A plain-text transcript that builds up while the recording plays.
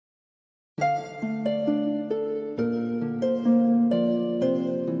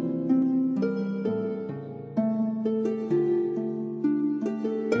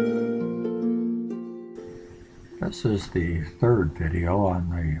This is the third video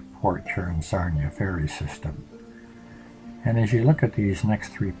on the Port Huron Sarnia ferry system. And as you look at these next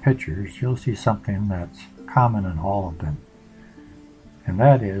three pictures, you'll see something that's common in all of them. And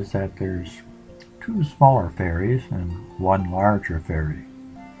that is that there's two smaller ferries and one larger ferry.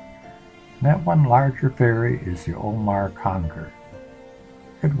 And that one larger ferry is the Omar Conger.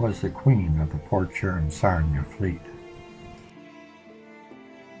 It was the queen of the Port Huron Sarnia fleet.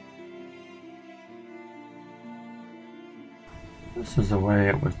 This is the way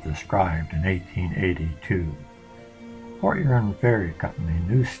it was described in 1882. Port Huron Ferry Company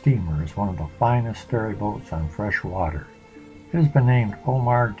new steamer is one of the finest ferry boats on fresh water. It has been named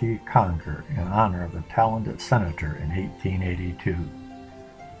Omar D. Conger in honor of the talented senator in 1882.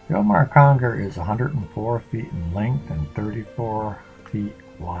 The Omar Conger is 104 feet in length and 34 feet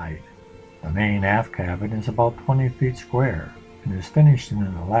wide. The main aft cabin is about 20 feet square and is finished in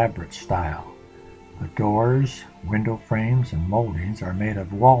an elaborate style. The doors, window frames, and moldings are made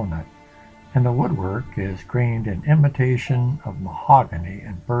of walnut, and the woodwork is grained in imitation of mahogany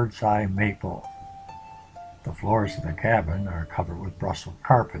and bird's eye maple. The floors of the cabin are covered with Brussels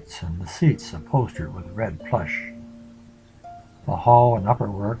carpets, and the seats upholstered with red plush. The hull and upper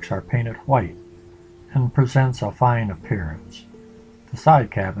works are painted white and presents a fine appearance. The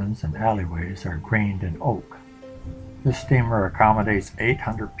side cabins and alleyways are grained in oak. This steamer accommodates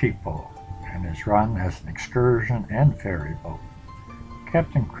 800 people and is run as an excursion and ferry boat.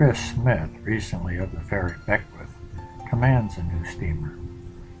 Captain Chris Smith, recently of the ferry Beckwith, commands the new steamer.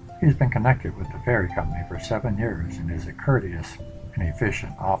 He's been connected with the ferry company for 7 years and is a courteous and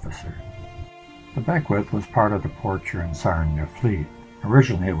efficient officer. The Beckwith was part of the Port Huron Sarnia fleet.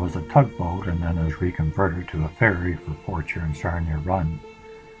 Originally it was a tugboat and then was reconverted to a ferry for Port Huron Sarnia Run.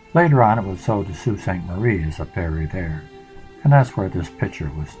 Later on it was sold to Sault Ste. Marie as a ferry there, and that's where this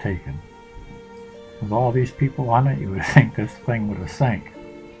picture was taken. With all these people on it, you would think this thing would have sank.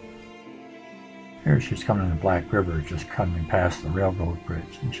 Here she's coming in the Black River, just coming past the railroad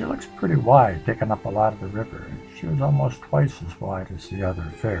bridge, and she looks pretty wide, taking up a lot of the river. She was almost twice as wide as the other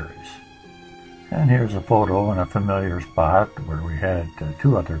ferries. And here's a photo in a familiar spot where we had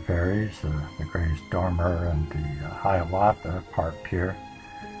two other ferries, the Grace Dormer and the Hiawatha parked here.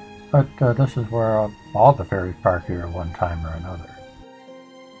 But this is where all the ferries park here at one time or another.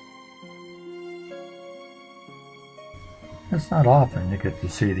 It's not often you get to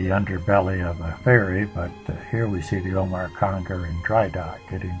see the underbelly of a ferry, but here we see the Omar Conger in dry dock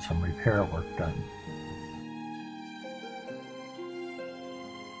getting some repair work done.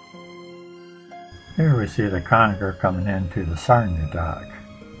 Here we see the Conger coming into the Sarnia dock.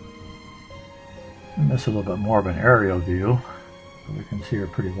 And this is a little bit more of an aerial view, but we can see her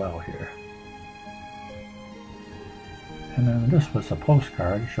pretty well here. And then this was a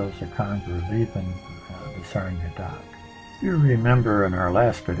postcard, shows the Conger leaving the Sarnia dock. You remember in our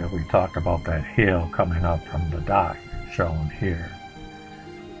last video we talked about that hill coming up from the dock shown here.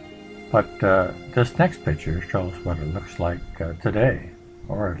 But this next picture shows what it looks like today,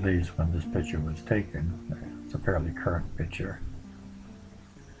 or at least when this picture was taken. It's a fairly current picture.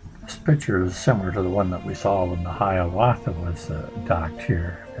 This picture is similar to the one that we saw when the Hiawatha was docked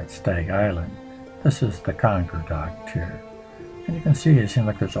here at Stag Island. This is the Conger docked here. And you can see it seems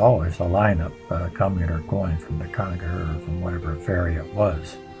like there's always a lineup coming or going from the Conger or from whatever ferry it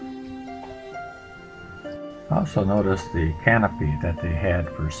was. I also noticed the canopy that they had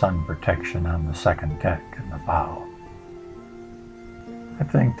for sun protection on the second deck and the bow. I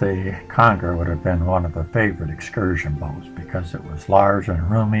think the Conger would have been one of the favorite excursion boats because it was large and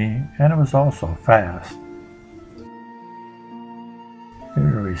roomy and it was also fast.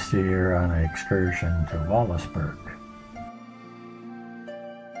 Here we see her on an excursion to Wallaceburg.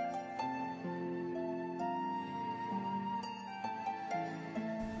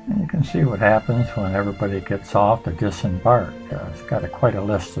 And you can see what happens when everybody gets off to disembark. It's got quite a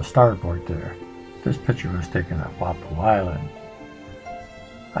list to starboard there. This picture was taken at Wapu Island.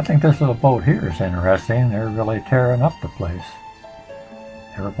 I think this little boat here is interesting. They're really tearing up the place.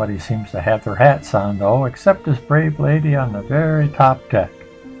 Everybody seems to have their hats on though, except this brave lady on the very top deck.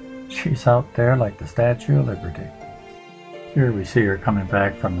 She's out there like the Statue of Liberty. Here we see her coming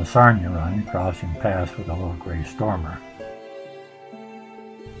back from the Sarnia Run, crossing paths with a little Gray Stormer.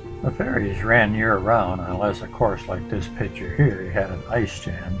 The ferries ran year-round unless, of course, like this picture here, you had an ice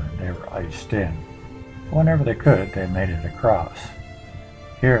jam and they were iced in. Whenever they could, they made it across.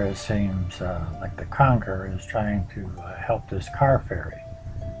 Here it seems like the Conger is trying to help this car ferry,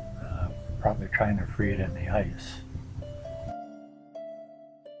 probably trying to free it in the ice.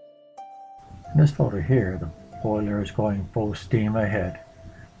 In this photo here, the boiler is going full steam ahead.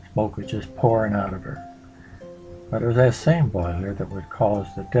 Smoke is just pouring out of her. but it was that same boiler that would cause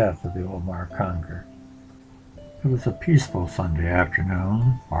the death of the Omar Conger. It was a peaceful Sunday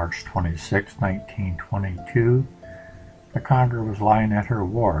afternoon, March 26, 1922. The Conger was lying at her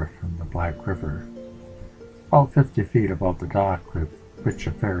wharf in the Black River, about 50 feet above the dock with which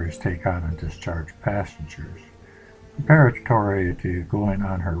the ferries take on and discharge passengers, preparatory to going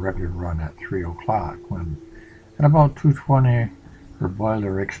on her regular run at 3 o'clock, when at about 2:20 her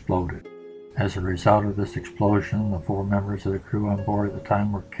boiler exploded. As a result of this explosion, the 4 members of the crew on board at the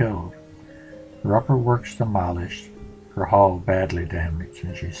time were killed. Her upper works demolished, her hull badly damaged,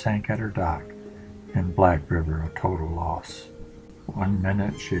 and she sank at her dock in Black River, a total loss. One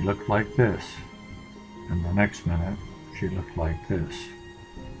minute she looked like this, and the next minute she looked like this.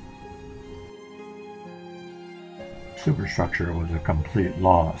 Superstructure was a complete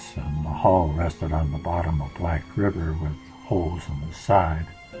loss, and the hull rested on the bottom of Black River with holes in the side.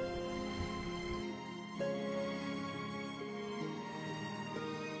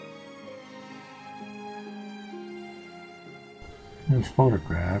 In this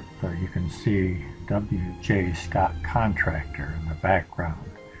photograph, you can see W.J. Scott Contractor in the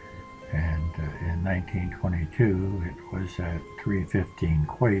background, and in 1922 it was at 315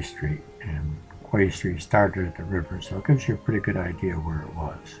 Quay Street, and Quay Street started at the river, so it gives you a pretty good idea where it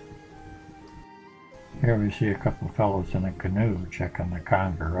was. Here we see a couple of fellows in a canoe checking the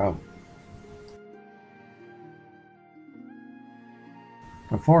Conger out.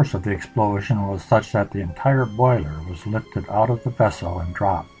 The force of the explosion was such that the entire boiler was lifted out of the vessel and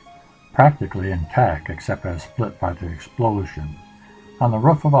dropped, practically intact except as split by the explosion, on the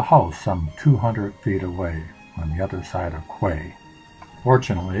roof of a house some 200 feet away on the other side of Quay.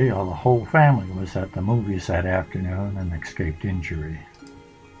 Fortunately, the whole family was at the movies that afternoon and escaped injury.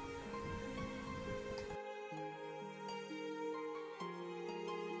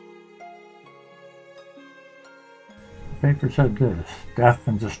 The paper said this: death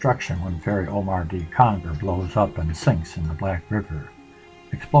and destruction when ferry Omar D. Conger blows up and sinks in the Black River.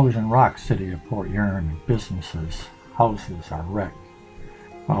 Explosion rocks city of Port Huron, and businesses, houses are wrecked,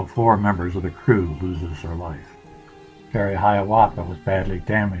 while 4 members of the crew loses their life. Ferry Hiawatha was badly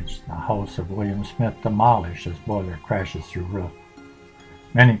damaged, the house of William Smith demolished as boiler crashes through roof.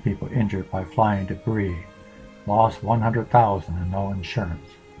 Many people injured by flying debris, lost $100,000 and no insurance.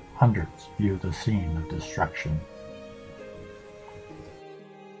 Hundreds view the scene of destruction.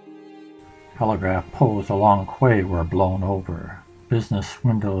 Telegraph poles along Quay were blown over. Business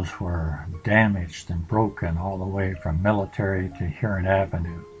windows were damaged and broken all the way from Military to Huron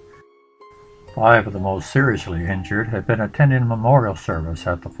Avenue. 5 of the most seriously injured had been attending a memorial service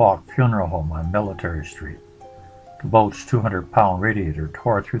at the Falk Funeral Home on Military Street. The boat's 200-pound radiator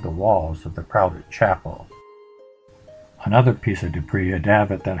tore through the walls of the crowded chapel. Another piece of debris, a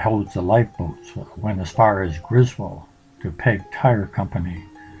davit that holds the lifeboats, went as far as Griswold to Peg Tire Company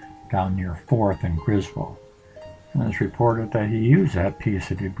down near 4th and Griswold. And it's reported that he used that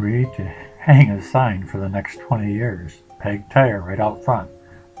piece of debris to hang a sign for the next 20 years, Peg Tire right out front,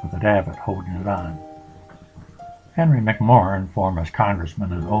 with a davit holding it on. Henry McMorrin, former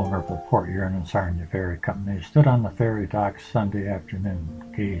congressman and owner of the Port Huron and Sarnia Ferry Company, stood on the ferry dock Sunday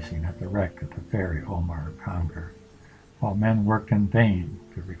afternoon, gazing at the wreck of the ferry Omar Conger, while men worked in vain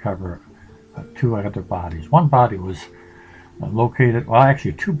to recover 2 other bodies. One body was located, well,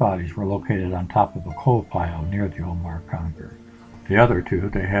 actually 2 bodies were located on top of a coal pile near the Omar Conger. The other 2,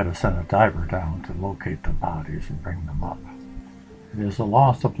 they had to send a diver down to locate the bodies and bring them up. It is the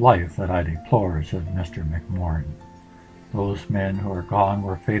loss of life that I deplore, said Mr. McMorrin. Those men who are gone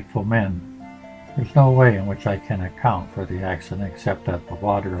were faithful men. There's no way in which I can account for the accident except that the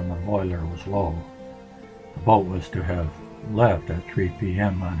water in the boiler was low. The boat was to have left at 3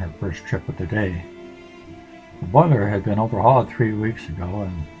 p.m. on her first trip of the day. The boiler had been overhauled 3 weeks ago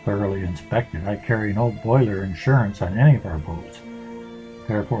and thoroughly inspected. I carry no boiler insurance on any of our boats.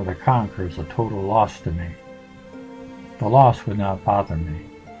 Therefore, the Conger is a total loss to me. The loss would not bother me.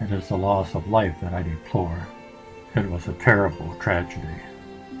 It is the loss of life that I deplore. It was a terrible tragedy.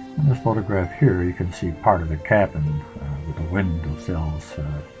 In this photograph here, you can see part of the cabin with the windowsills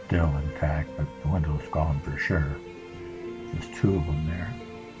still intact, but the window's gone for sure. There's 2 of them there.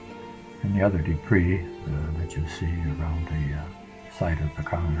 And the other debris that you see around the site of the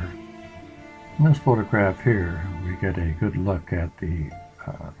Conger. In this photograph here, we get a good look at the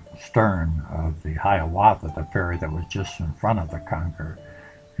stern of the Hiawatha, the ferry that was just in front of the Conger.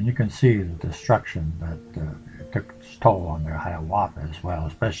 And you can see the destruction that took its toll on the Hiawatha as well,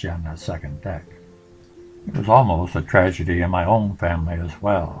 especially on that second deck. It was almost a tragedy in my own family as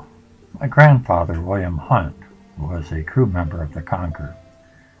well. My grandfather, William Hunt, was a crew member of the Conger.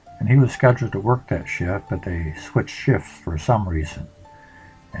 and he was scheduled to work that shift, but they switched shifts for some reason.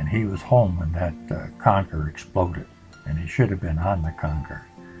 And he was home when that Conker exploded, and he should have been on the Conker.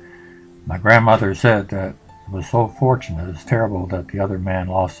 My grandmother said that it was so fortunate, it's terrible that the other man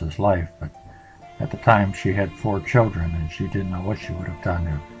lost his life, but at the time she had 4 children, and she didn't know what she would have done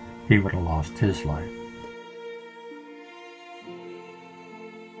if he would have lost his life.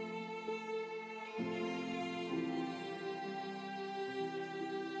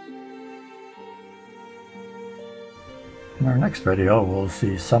 In our next video, we'll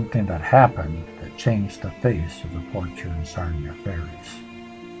see something that happened that changed the face of the Port Huron Sarnia ferries.